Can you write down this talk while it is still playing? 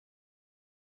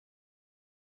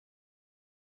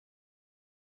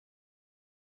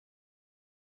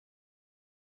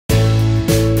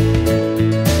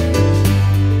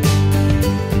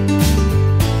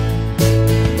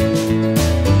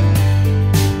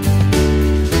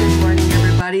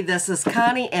everybody, this is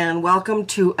Connie and welcome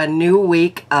to a new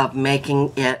week of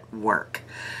Making It Work.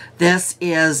 This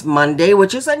is Monday,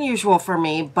 which is unusual for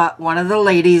me, but one of the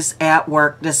ladies at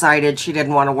work decided she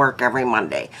didn't want to work every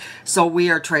Monday. So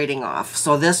we are trading off.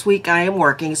 So this week I am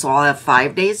working, so I'll have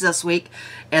 5 days this week,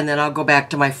 and then I'll go back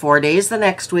to my 4 days the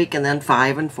next week, and then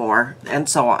 5 and 4, and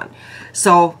so on.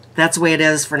 So that's the way it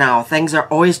is for now. Things are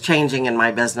always changing in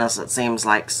my business, it seems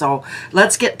like. So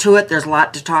let's get to it. There's a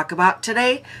lot to talk about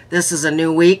today. This is a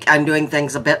new week. I'm doing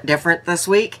things a bit different this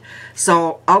week.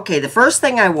 So, okay, the first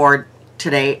thing I wore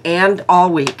today and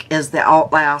all week is the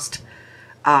Outlast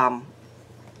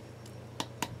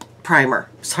primer.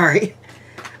 Sorry.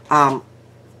 And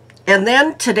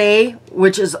then today,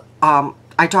 which is,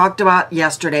 I talked about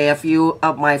yesterday a few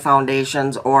of my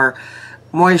foundations or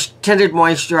tinted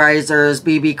moisturizers,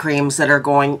 BB creams that are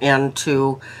going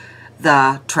into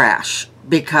the trash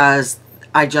because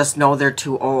I just know they're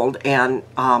too old, and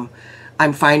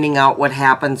I'm finding out what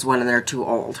happens when they're too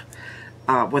old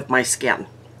with my skin.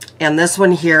 And this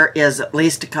one here is at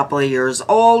least a couple of years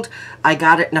old. I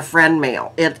got it in a friend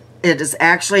mail. It is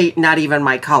actually not even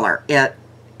my color.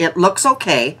 It looks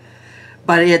okay,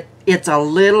 but it's a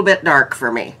little bit dark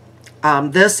for me.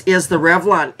 This is the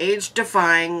Revlon Age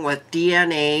Defying with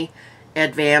DNA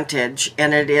Advantage,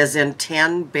 and it is in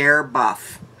 10 Bare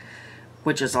Buff,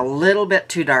 which is a little bit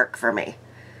too dark for me.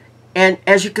 And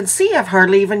as you can see, I've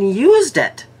hardly even used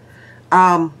it.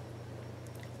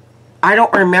 I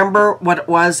don't remember what it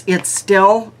was. It's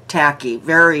still tacky,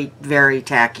 very, very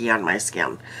tacky on my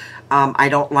skin. I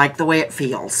don't like the way it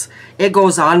feels. It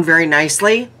goes on very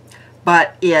nicely,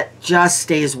 but it just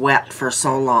stays wet for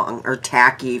so long, or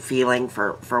tacky feeling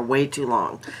for way too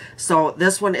long. So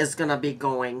this one is going to be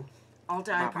going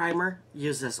all-day primer.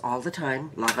 Use this all the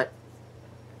time. Love it.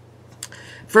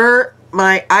 For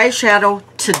my eyeshadow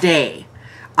today,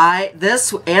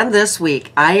 this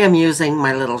week I am using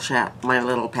my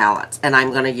little palettes, and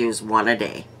I'm going to use one a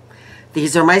day.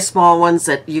 These are my small ones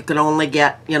that you can only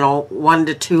get, 1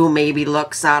 to 2 maybe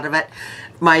looks out of it.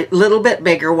 My little bit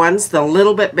bigger ones, the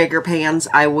little bit bigger pans,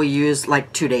 I will use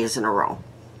like 2 days in a row.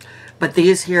 But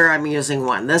these here, I'm using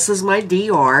one. This is my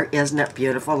Dior. Isn't it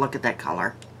beautiful? Look at that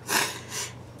color.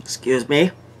 Excuse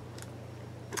me.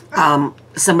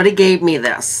 Somebody gave me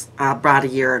this about a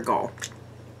year ago.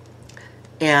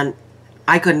 And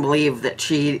I couldn't believe that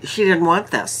she didn't want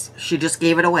this. She just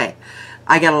gave it away.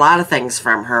 I get a lot of things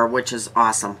from her, which is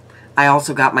awesome. I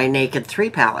also got my Naked 3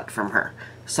 palette from her.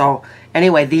 So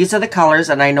anyway, these are the colors,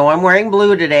 and I know I'm wearing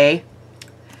blue today,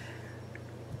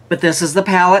 but this is the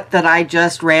palette that I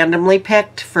just randomly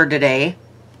picked for today.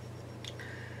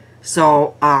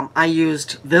 So I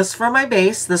used this for my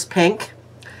base, this pink.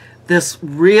 This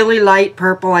really light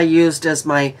purple I used as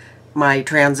my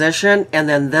transition, and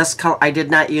then this color, I did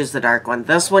not use the dark one.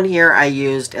 This one here I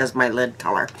used as my lid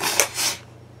color.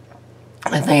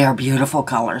 And they are beautiful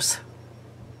colors.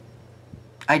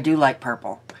 I do like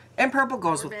purple. And purple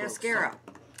goes with mascara.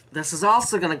 So this is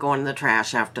also going to go in the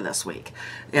trash after this week.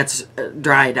 It's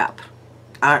dried up.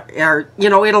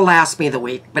 It'll last me the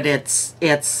week, but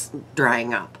it's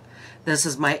drying up. This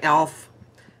is my e.l.f.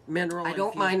 Mineral. I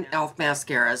don't mind e.l.f.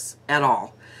 mascaras at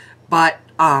all, but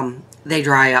they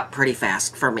dry up pretty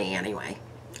fast for me anyway.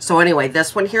 So anyway,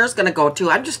 this one here is going to go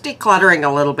to, I'm just decluttering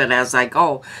a little bit as I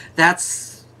go.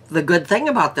 That's the good thing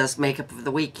about this makeup of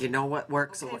the week. You know what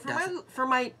works and what doesn't. For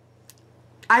my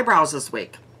eyebrows this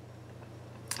week,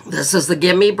 this is the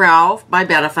Gimme Brow by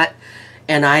Benefit,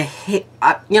 and I hate,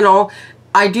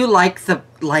 I do like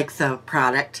the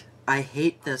product. I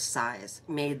hate this size.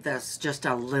 Made this just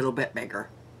a little bit bigger.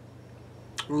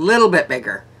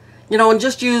 And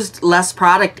just used less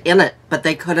product in it, but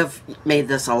they could have made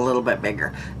this a little bit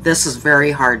bigger. This is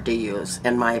very hard to use,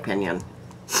 in my opinion.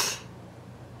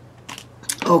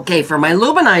 Okay, for my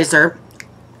luminizer,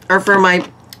 or for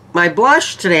my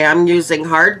blush today, I'm using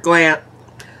Hard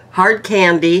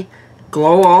Candy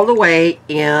Glow All the Way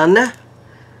in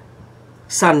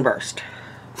Sunburst.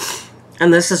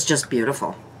 And this is just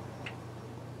beautiful.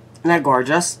 Isn't that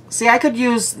gorgeous? See, I could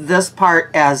use this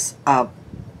part as a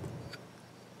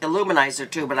luminizer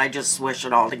too, but I just swish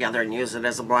it all together and use it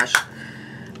as a blush.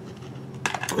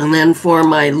 And then for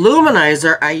my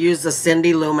luminizer, I use the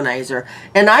Cindy Luminizer.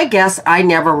 And I guess I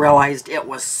never realized it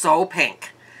was so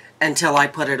pink until I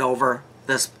put it over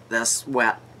this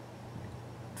wet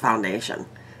foundation.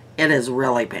 It is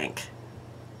really pink.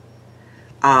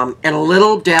 And a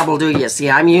little dab will do you. See,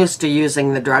 I'm used to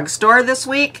using the drugstore this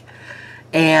week,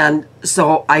 and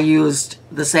so I used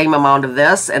the same amount of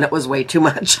this, and it was way too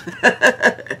much.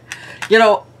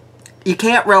 You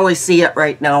can't really see it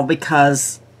right now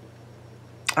because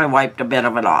I wiped a bit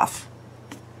of it off.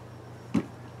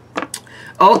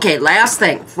 Okay, last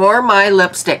thing. For my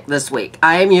lipstick this week,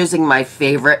 I am using my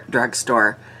favorite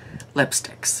drugstore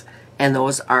lipsticks. And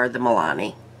those are the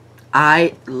Milani.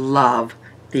 I love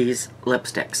these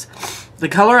lipsticks. The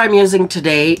color I'm using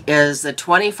today is the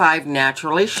 25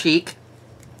 Naturally Chic.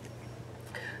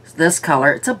 This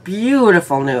color. It's a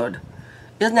beautiful nude.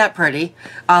 Isn't that pretty?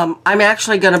 I'm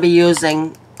actually going to be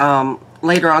using,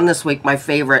 later on this week, my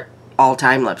favorite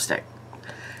all-time lipstick.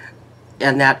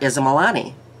 And that is a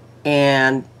Milani.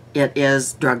 And it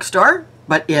is drugstore,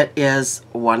 but it is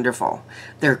wonderful.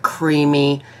 They're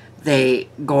creamy. They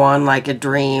go on like a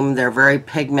dream. They're very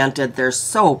pigmented. They're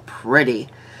so pretty.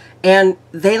 And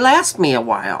they last me a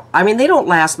while. I mean, they don't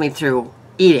last me through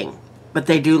eating, but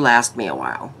they do last me a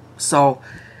while. So,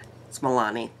 it's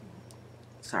Milani.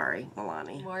 Sorry,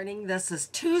 Milani. Good morning. This is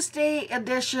Tuesday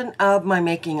edition of my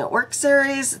Making It Work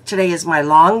series. Today is my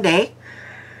long day.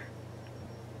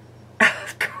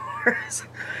 Of course.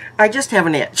 I just have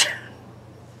an itch.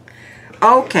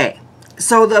 Okay.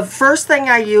 So the first thing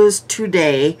I used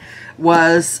today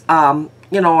was,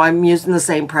 you know, I'm using the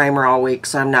same primer all week,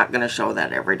 so I'm not going to show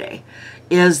that every day,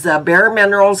 is the Bare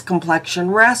Minerals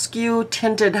Complexion Rescue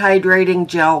Tinted Hydrating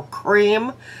Gel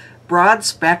Cream, broad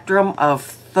spectrum of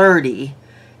 30,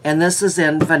 and this is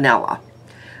in vanilla.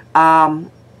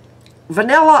 Vanilla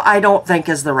I don't think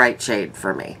is the right shade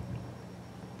for me,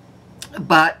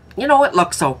 but, you know, it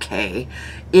looks okay.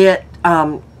 It,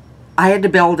 I had to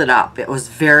build it up. It was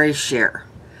very sheer.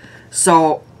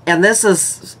 So, and this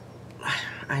is,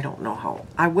 I don't know how,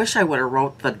 I wish I would have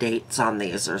wrote the dates on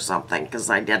these or something, because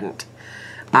I didn't.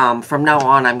 From now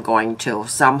on, I'm going to.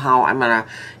 Somehow, I'm going to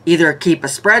either keep a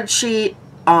spreadsheet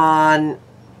on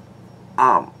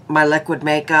my liquid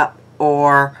makeup,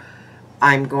 or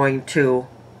I'm going to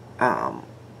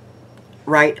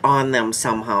write on them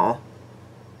somehow.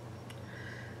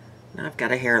 Now I've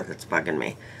got a hair that's bugging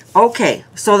me. Okay,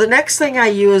 so the next thing I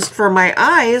used for my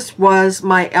eyes was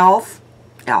my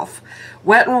e.l.f.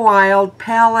 Wet n Wild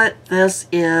palette. This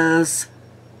is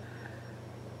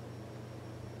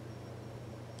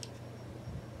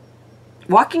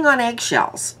Walking on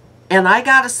Eggshells. And I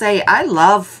gotta say, I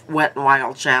love Wet n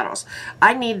Wild shadows.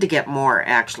 I need to get more,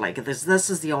 actually, because this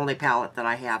is the only palette that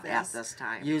I have at this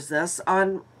time. Use this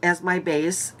on as my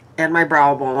base and my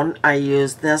brow bone. I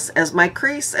use this as my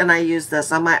crease, and I use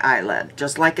this on my eyelid,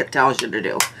 just like it tells you to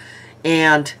do.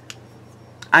 And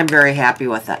I'm very happy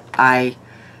with it. I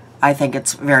think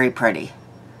it's very pretty.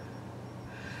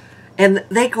 And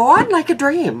they go on like a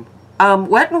dream.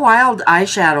 Wet n Wild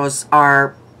eyeshadows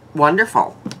are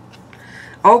wonderful.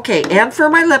 Okay, and for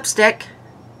my lipstick,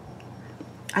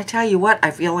 I tell you what,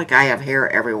 I feel like I have hair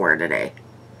everywhere today.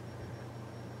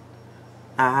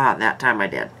 Ah, that time I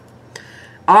did.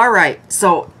 Alright,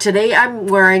 so today I'm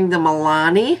wearing the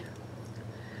Milani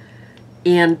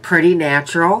in Pretty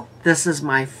Natural. This is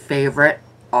my favorite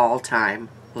all-time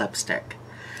lipstick.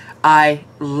 I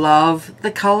love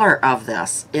the color of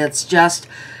this. It's just,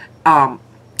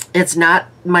 it's not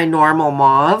my normal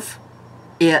mauve.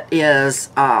 It is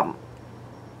a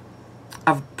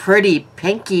pretty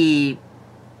pinky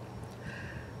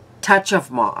touch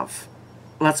of mauve.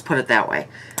 Let's put it that way.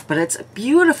 But it's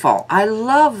beautiful. I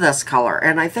love this color,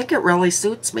 and I think it really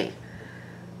suits me.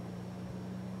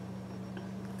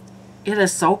 It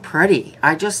is so pretty.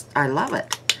 I love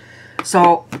it.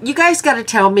 So, you guys got to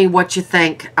tell me what you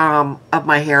think of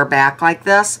my hair back like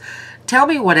this. Tell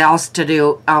me what else to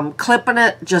do. Clipping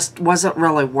it just wasn't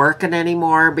really working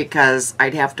anymore, because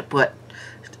I'd have to put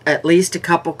at least a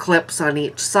couple clips on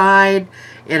each side,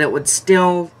 and it would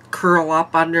still curl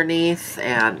up underneath,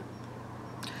 and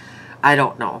I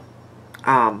don't know.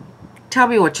 Tell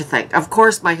me what you think. Of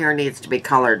course, my hair needs to be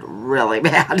colored really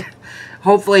bad.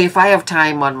 Hopefully, if I have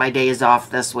time on my days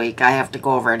off this week, I have to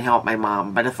go over and help my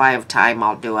mom. But if I have time,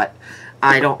 I'll do it.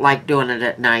 I don't like doing it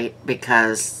at night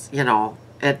because, you know,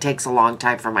 it takes a long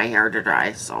time for my hair to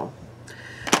dry. So,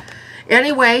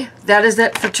 anyway, that is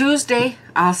it for Tuesday.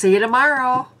 I'll see you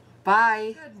tomorrow.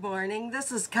 Bye. Good morning.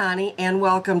 This is Connie, and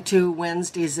welcome to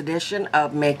Wednesday's edition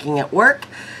of Making It Work.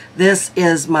 This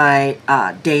is my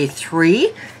day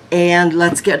 3, and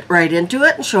let's get right into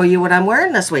it and show you what I'm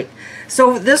wearing this week.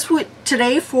 So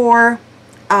today for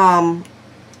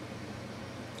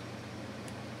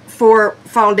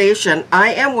foundation,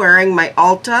 I am wearing my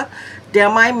Ulta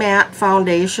Demi Matte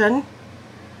Foundation,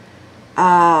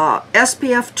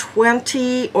 SPF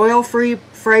 20, oil-free,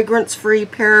 fragrance-free,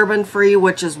 paraben-free,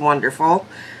 which is wonderful.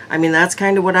 I mean, that's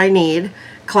kind of what I need.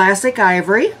 Classic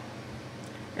Ivory.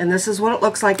 And this is what it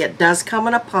looks like. It does come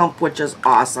in a pump, which is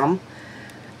awesome.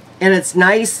 And it's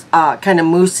nice, kind of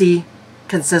moussey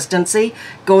consistency.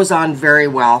 Goes on very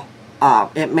well.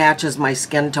 it matches my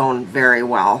skin tone very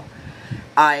well.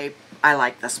 I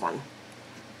like this one.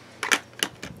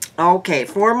 Okay,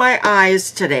 for my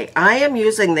eyes today, I am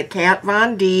using the Kat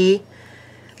Von D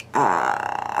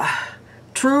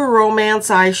True Romance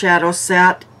eyeshadow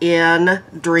set in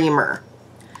Dreamer.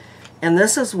 And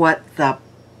this is what the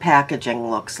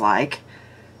packaging looks like.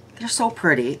 They're so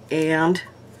pretty, and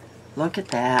look at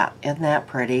that. Isn't that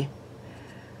pretty?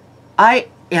 I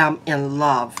am in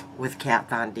love with Kat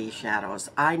Von D shadows.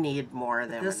 I need more of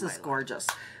them. This is gorgeous.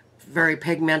 Very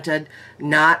pigmented,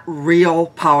 not real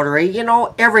powdery. You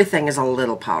know, everything is a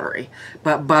little powdery,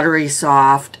 but buttery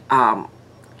soft.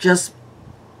 Just,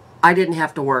 I didn't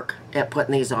have to work at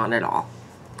putting these on at all.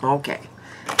 Okay,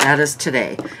 that is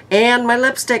today. And my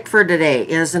lipstick for today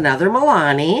is another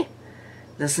Milani.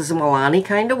 This is a Milani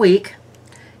Kind of Weak.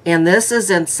 And this is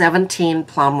in 17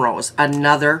 Plum Rose,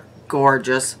 another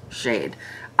gorgeous shade.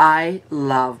 I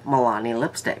love Milani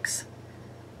lipsticks.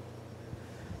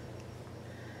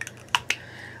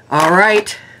 All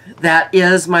right, that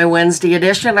is my Wednesday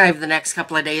edition. I have the next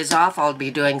couple of days off. I'll be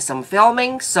doing some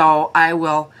filming, so I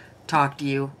will talk to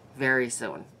you very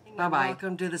soon. Bye-bye.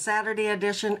 Welcome to the Saturday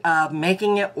edition of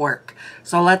Making It Work.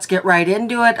 So let's get right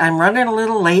into it. I'm running a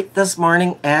little late this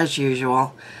morning, as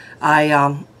usual.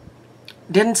 I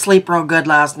didn't sleep real good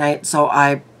last night, so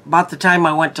about the time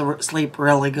I went to sleep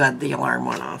really good, the alarm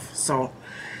went off. So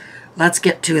let's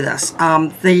get to this.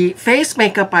 The face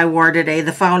makeup I wore today,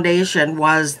 the foundation,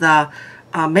 was the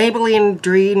Maybelline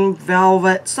Dream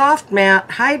Velvet Soft Matte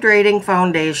Hydrating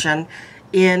Foundation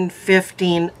in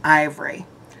 15 Ivory,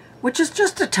 which is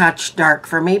just a touch dark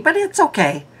for me, but it's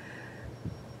okay.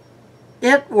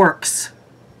 It works.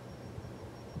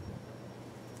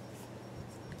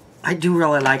 I do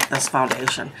really like this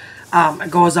foundation.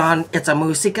 It goes on, it's a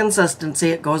moussey consistency.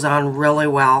 It goes on really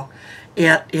well.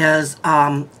 It is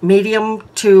medium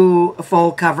to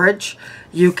full coverage.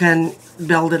 You can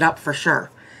build it up for sure.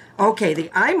 Okay, the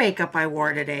eye makeup I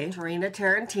wore today, Tarina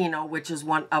Tarantino, which is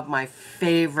one of my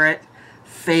favorite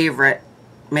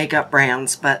makeup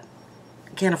brands, but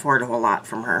I can't afford a whole lot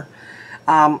from her.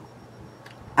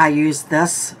 I used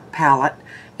this palette,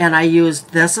 and I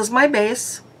used this as my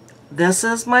base, this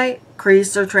is my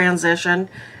crease or transition,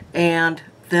 and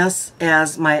this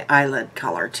as my eyelid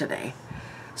color today.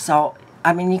 So,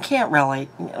 I mean, you can't really,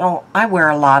 you know, I wear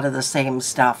a lot of the same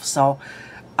stuff, so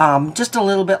just a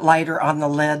little bit lighter on the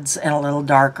lids and a little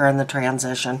darker in the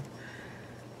transition.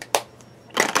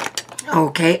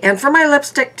 Okay, and for my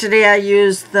lipstick today, I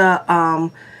used the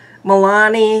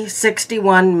Milani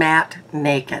 61 Matte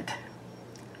Naked,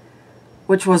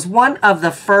 which was one of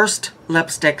the first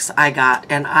lipsticks I got,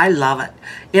 and I love it.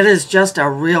 It is just a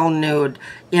real nude.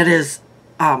 It is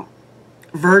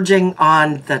verging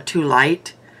on the too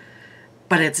light,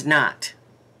 but it's not,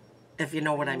 if you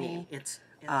know what I mean. It's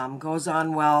goes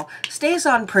on well, stays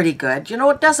on pretty good. You know,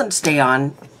 it doesn't stay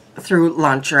on through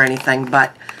lunch or anything,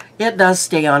 but it does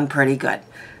stay on pretty good.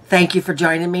 Thank you for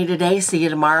joining me today. See you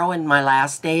tomorrow in my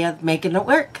last day of making it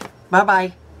work.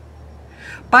 Bye-bye.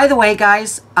 By the way,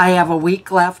 guys, I have a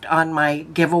week left on my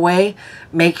giveaway.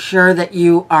 Make sure that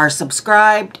you are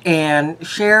subscribed and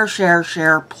share,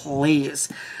 please.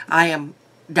 I am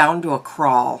down to a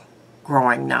crawl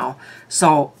growing now,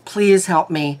 so please help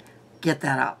me get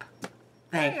that up.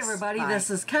 Thanks. Hey everybody, bye. This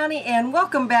is Connie, and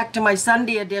welcome back to my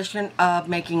Sunday edition of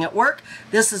Making It Work.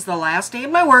 This is the last day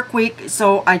of my work week,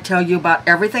 so I tell you about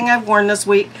everything I've worn this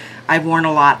week. I've worn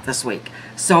a lot this week.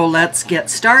 So let's get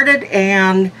started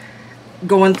and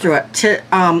going through it.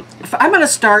 I'm going to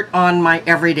start on my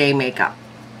everyday makeup.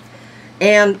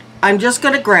 And I'm just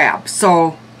going to grab,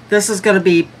 so this is going to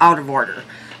be out of order.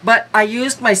 But I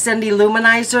used my Cindy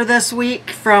Luminizer this week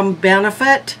from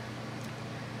Benefit.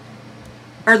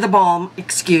 Or the balm,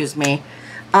 excuse me.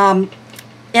 And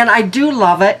I do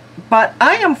love it, but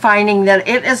I am finding that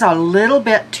it is a little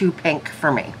bit too pink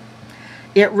for me.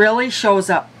 It really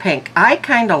shows up pink. I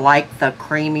kind of like the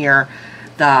creamier,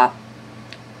 the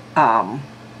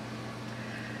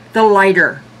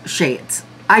lighter shades.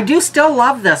 I do still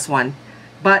love this one,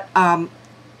 but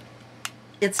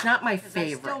it's not my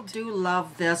favorite. I still do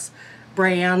love this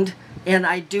brand, and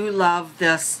I do love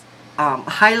this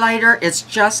highlighter. It's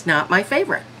just not my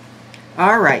favorite.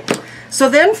 Alright, so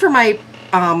then for my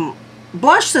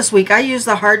blush this week, I use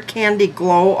the Hard Candy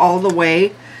Glow All the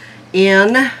Way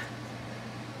in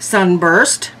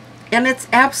Sunburst, and it's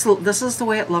absolute. This is the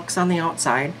way it looks on the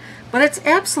outside, but it's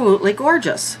absolutely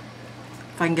gorgeous.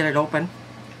 If I can get it open.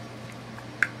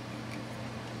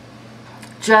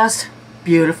 Just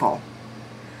beautiful.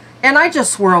 And I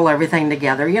just swirl everything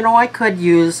together. You know, I could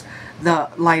use the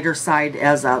lighter side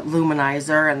as a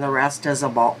luminizer and the rest as a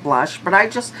bulk blush. But I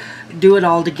just do it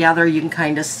all together. You can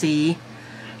kind of see.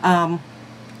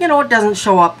 You know, it doesn't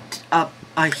show up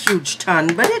a huge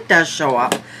ton, but it does show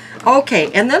up.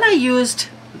 Okay, and then I used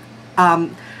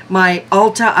my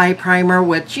Ulta eye primer,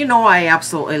 which, you know, I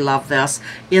absolutely love this.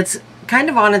 It's kind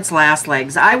of on its last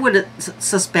legs. I would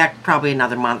suspect probably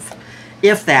another month,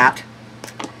 if that.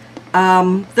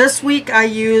 This week I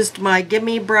used my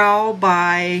Gimme Brow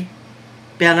by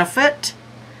Benefit,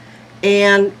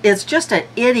 and it's just an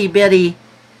itty bitty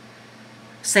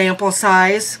sample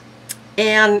size,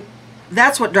 and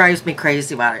that's what drives me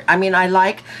crazy about it. I mean, I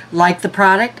like the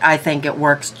product. I think it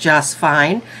works just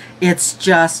fine. It's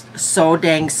just so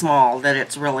dang small that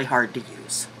it's really hard to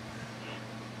use.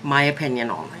 My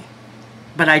opinion only.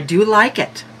 But I do like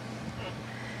it.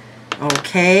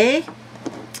 Okay.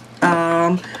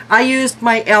 I used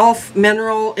my e.l.f.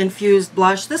 Mineral Infused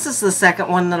Blush. This is the second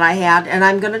one that I had, and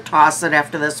I'm going to toss it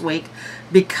after this week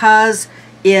because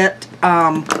it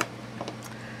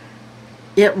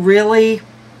really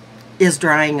is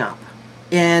drying up.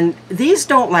 And these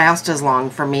don't last as long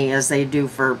for me as they do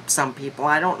for some people.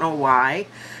 I don't know why.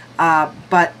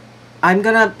 But I'm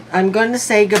gonna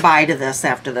say goodbye to this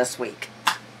after this week.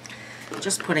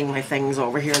 Just putting my things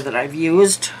over here that I've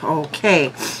used.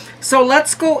 Okay. So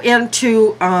let's go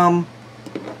into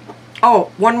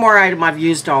oh, one more item I've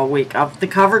used all week of the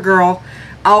CoverGirl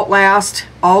Outlast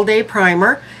All Day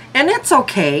Primer. And it's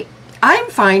okay. I'm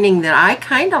finding that I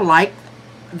kind of like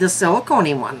the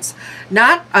silicone ones.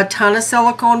 Not a ton of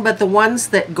silicone, but the ones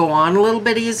that go on a little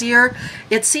bit easier.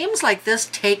 It seems like this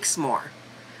takes more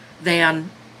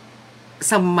than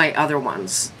some of my other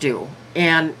ones do.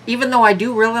 And even though I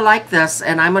do really like this,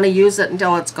 and I'm going to use it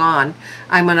until it's gone,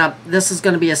 this is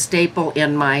going to be a staple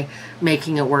in my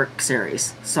Making It Work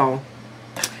series. So,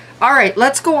 all right,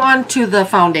 let's go on to the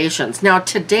foundations. Now,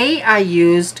 today I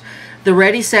used the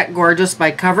Ready Set Gorgeous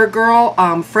by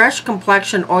CoverGirl Fresh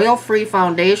Complexion Oil-Free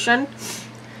Foundation.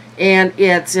 And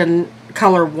it's in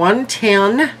color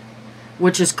 110,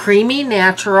 which is Creamy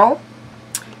Natural.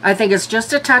 I think it's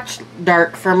just a touch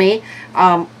dark for me.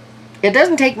 It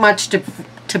doesn't take much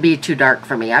to be too dark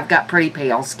for me. I've got pretty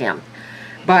pale skin.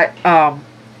 But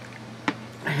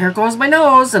here goes my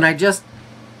nose, and I just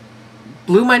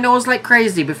blew my nose like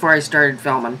crazy before I started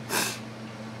filming.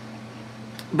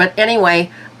 But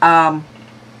anyway,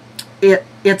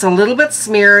 it's a little bit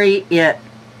smeary. It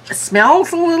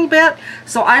smells a little bit.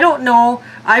 So I don't know.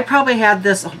 I probably had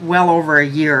this well over a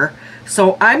year.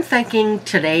 So I'm thinking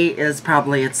today is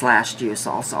probably its last use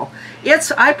also.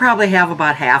 I probably have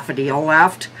about half a deal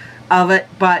left of it,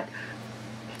 but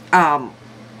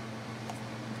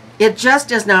it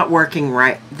just is not working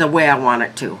right the way I want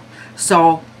it to.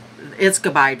 So it's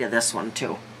goodbye to this one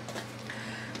too.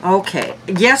 Okay,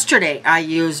 yesterday I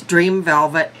used Dream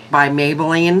Velvet by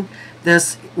Maybelline.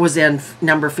 This was in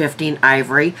number 15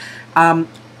 Ivory. I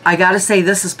gotta say,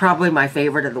 this is probably my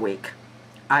favorite of the week.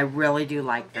 I really do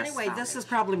like this. Anyway, this is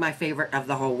probably my favorite of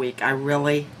the whole week. I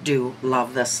really do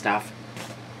love this stuff.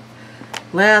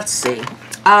 Let's see.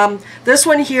 This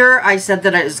one here, I said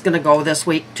that I was going to go this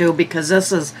week too because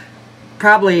this is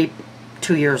probably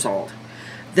 2 years old.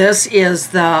 This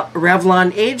is the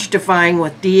Revlon Age Defying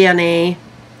with DNA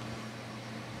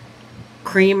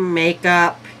Cream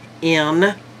Makeup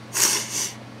in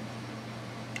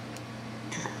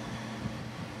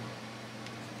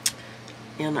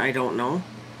I don't know,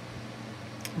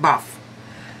 Buff.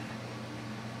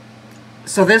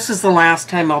 So this is the last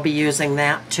time I'll be using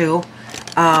that too.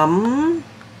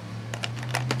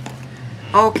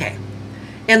 Okay.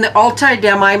 And the Ulta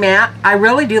Demi Matte, I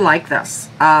really do like this.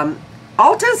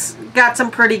 Ulta's got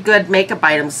some pretty good makeup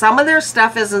items. Some of their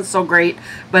stuff isn't so great,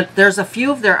 but there's a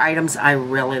few of their items I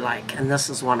really like, and this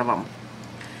is one of them.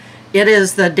 It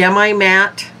is the Demi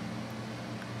Matte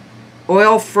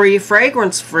Oil-free,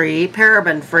 fragrance-free,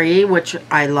 paraben-free, which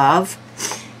I love.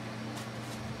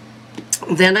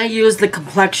 Then I use the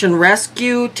Complexion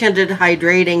Rescue Tinted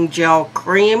Hydrating Gel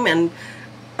Cream in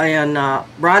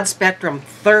Broad Spectrum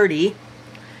 30.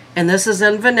 And this is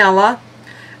in Vanilla.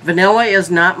 Vanilla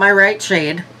is not my right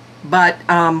shade, but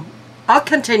I'll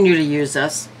continue to use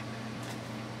this.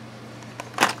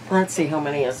 Let's see, how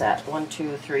many is that? 1,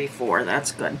 2, 3, 4.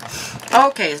 That's good.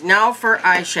 Okay, now for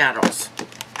eyeshadows.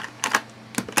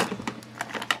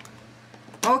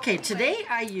 Okay, today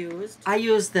I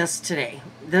used this today.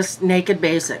 This Naked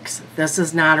Basics. This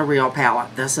is not a real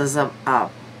palette. This is a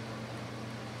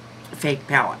fake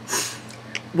palette.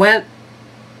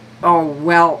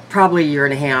 Probably a year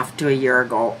and a half to a year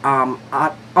ago.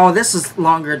 This is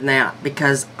longer than that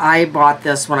because I bought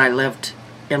this when I lived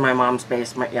in my mom's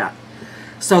basement yet.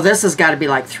 So this has got to be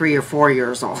like 3 or 4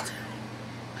 years old.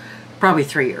 Probably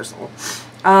 3 years old.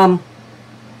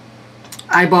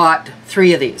 I bought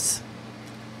 3 of these.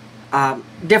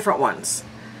 Different ones.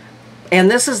 And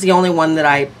this is the only one that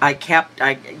I kept.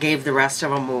 I gave the rest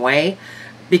of them away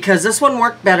because this one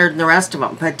worked better than the rest of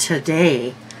them. But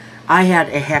today, I had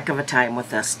a heck of a time with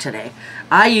this today.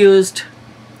 I used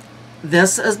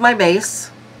this as my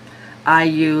base. I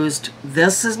used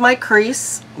this as my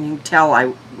crease. You can tell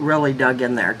I really dug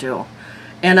in there too.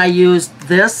 And I used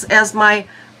this as my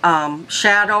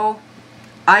shadow,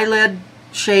 eyelid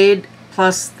shade,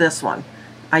 plus this one.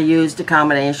 I used a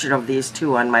combination of these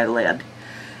two on my lid.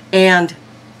 And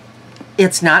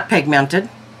it's not pigmented.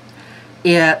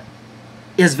 It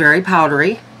is very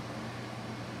powdery.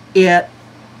 It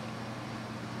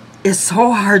is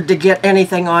so hard to get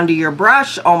anything onto your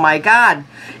brush. Oh my God.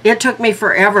 It took me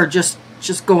forever just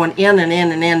going in and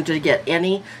in and in to get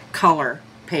any color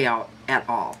payout at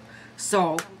all.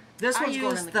 So this one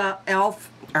used the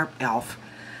Wet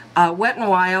n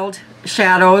Wild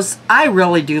shadows. I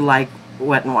really do like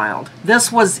Wet n Wild.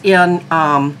 This was in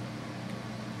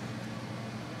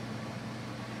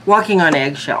Walking on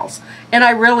Eggshells, and I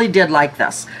really did like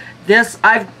this.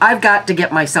 I've got to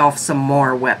get myself some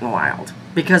more Wet n Wild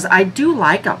because I do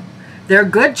like them. They're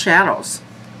good shadows.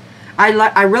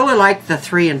 I really like the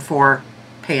 3 and 4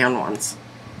 pan ones.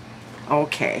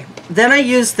 Okay, then I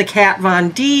used the Kat Von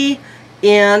D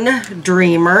in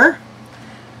Dreamer.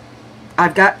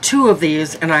 I've got 2 of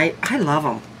these, and I love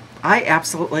them. I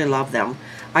absolutely love them.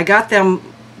 I got them,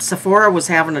 Sephora was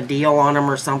having a deal on them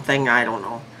or something. I don't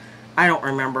know. I don't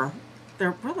remember.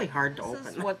 They're really hard to open.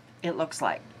 This is what it looks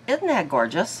like. Isn't that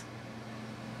gorgeous?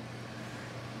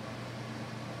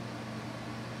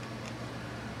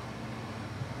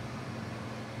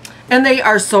 And they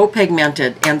are so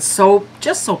pigmented and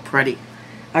just so pretty.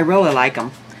 I really like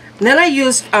them. And then I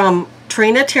used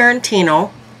Trina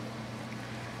Tarantino.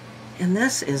 And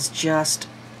this is just,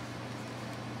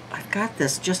 I've got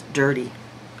this just dirty.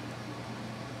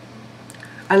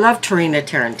 I love Trina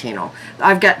Tarantino.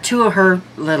 I've got 2 of her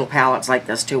little palettes like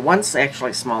this too. One's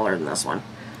actually smaller than this one.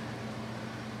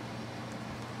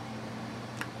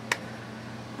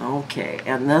 Okay,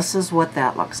 and this is what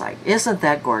that looks like. Isn't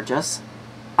that gorgeous?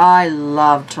 I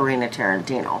love Trina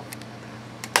Tarantino.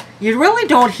 You really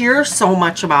don't hear so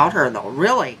much about her though,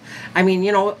 really. I mean,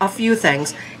 you know, a few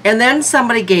things. And then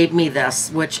somebody gave me this,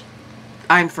 which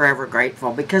I'm forever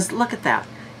grateful because look at that.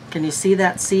 Can you see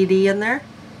that CD in there?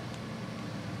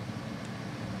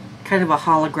 Kind of a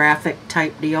holographic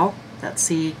type deal. That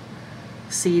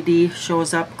CD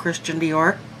shows up, Christian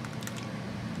Dior.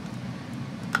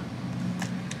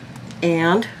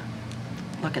 And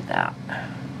look at that.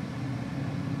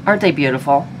 Aren't they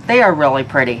beautiful? They are really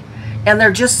pretty. And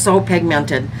they're just so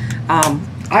pigmented.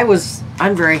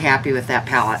 I'm very happy with that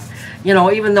palette. You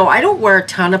know, even though I don't wear a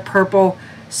ton of purple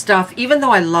stuff, even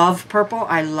though I love purple,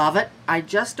 I love it, I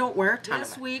just don't wear a ton of it.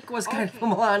 This week was kind of a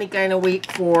Milani kind of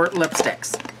week for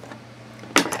lipsticks.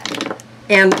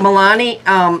 And Milani,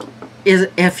 is,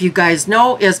 if you guys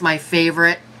know, is my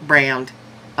favorite brand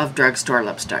of drugstore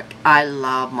lipstick. I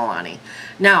love Milani.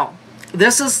 Now,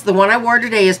 this is the one I wore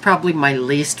today is probably my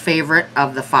least favorite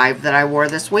of the 5 that I wore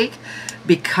this week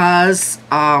because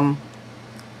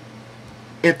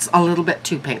it's a little bit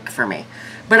too pink for me.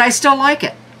 But I still like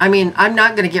it. I mean, I'm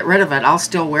not going to get rid of it. I'll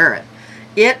still wear it.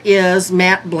 It is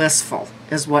Matte Blissful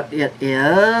is what it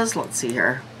is. Let's see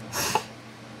here.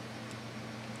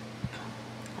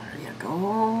 There you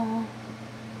go.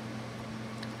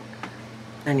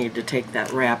 I need to take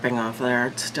that wrapping off there.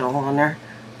 It's still on there.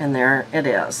 And there it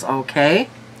is. Okay.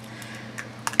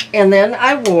 And then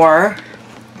I wore,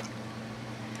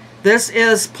 this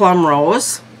is Plum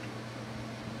Rose.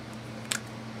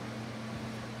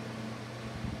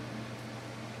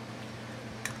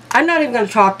 I'm not even going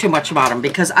to talk too much about them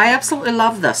because I absolutely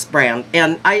love this brand.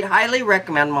 And I highly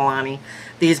recommend Milani,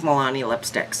 these Milani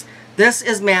lipsticks. This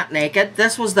is Matte Naked.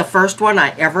 This was the first one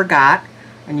I ever got.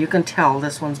 And you can tell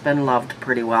this one's been loved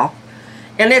pretty well.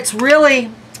 And it's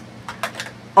really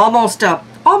almost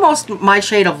my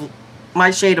shade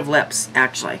of lips,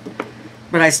 actually.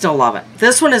 But I still love it.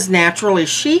 This one is Naturally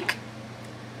Chic.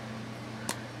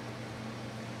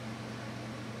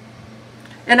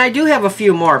 And I do have a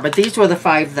few more, but these were the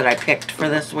 5 that I picked for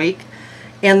this week.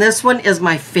 And this one is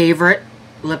my favorite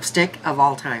lipstick of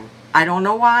all time. I don't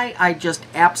know why. I just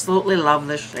absolutely love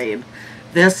this shade.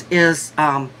 This is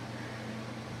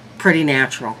Pretty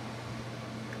Natural.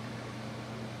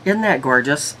 Isn't that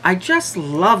gorgeous? I just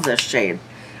love this shade.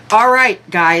 Alright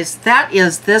guys, that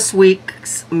is this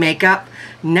week's makeup.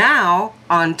 Now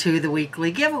on to the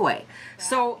weekly giveaway.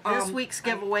 So this week's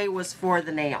giveaway was for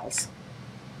the nails.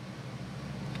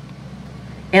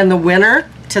 And the winner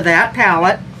to that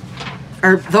palette,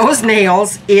 or those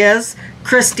nails, is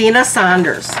Christina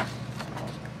Saunders.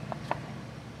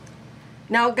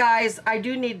 Now guys, I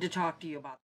do need to talk to you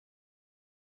about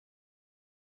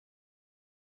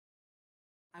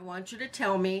I want you to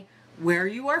tell me where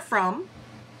you are from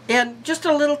and just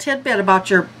a little tidbit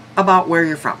about where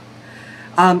you're from.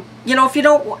 You know,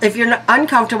 if you're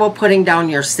uncomfortable putting down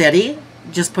your city,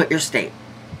 just put your state.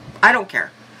 I don't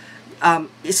care.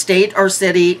 State or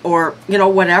city or, you know,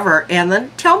 whatever, and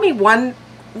then tell me one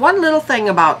little thing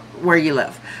about where you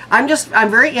live. I'm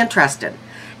very interested.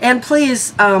 And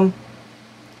please,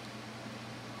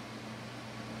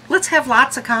 let's have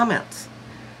lots of comments.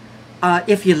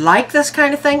 If you like this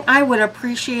kind of thing, I would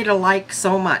appreciate a like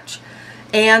so much.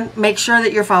 And make sure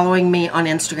that you're following me on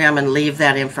Instagram and leave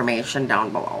that information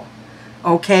down below.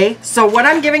 Okay, so what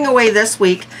I'm giving away this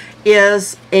week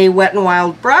is a Wet n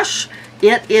Wild brush.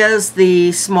 It is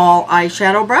the small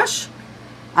eyeshadow brush.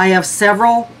 I have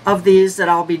several of these that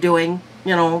I'll be doing,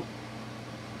 you know,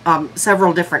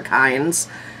 several different kinds.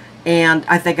 And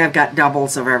I think I've got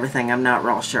doubles of everything. I'm not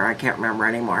real sure. I can't remember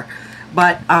anymore.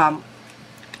 But,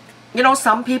 you know,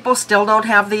 some people still don't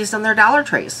have these in their Dollar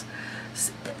Trees.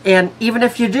 And even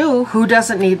if you do, who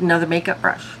doesn't need another makeup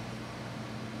brush?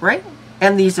 Right?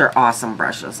 And these are awesome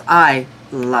brushes. I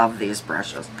love these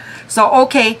brushes. So,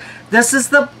 okay, this is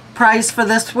the prize for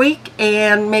this week.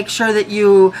 And make sure that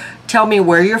you tell me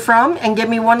where you're from and give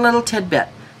me one little tidbit.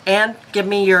 And give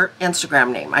me your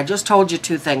Instagram name. I just told you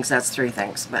 2 things. That's 3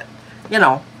 things. But, you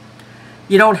know,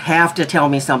 you don't have to tell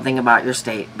me something about your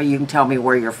state. But you can tell me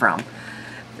where you're from.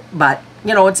 But,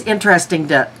 you know, it's interesting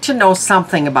to know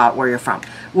something about where you're from.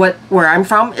 Where I'm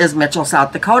from is Mitchell,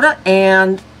 South Dakota.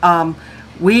 And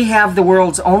we have the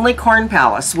world's only corn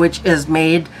palace, which is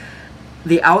made,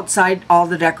 the outside, all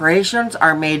the decorations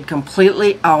are made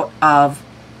completely out of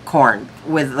corn.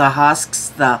 With the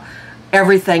husks,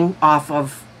 everything off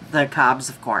of the cobs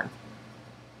of corn.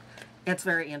 It's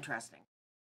very interesting.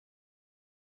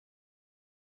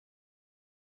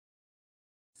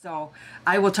 So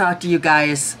I will talk to you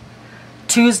guys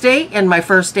Tuesday in my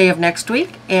first day of next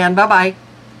week, and bye-bye.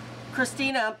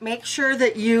 Christina, make sure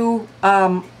that you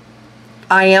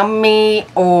IM me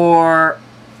or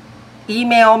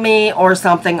email me or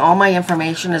something. All my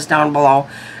information is down below.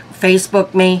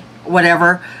 Facebook me,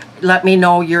 whatever. Let me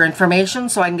know your information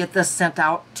so I can get this sent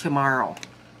out tomorrow.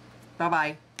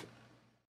 Bye-bye.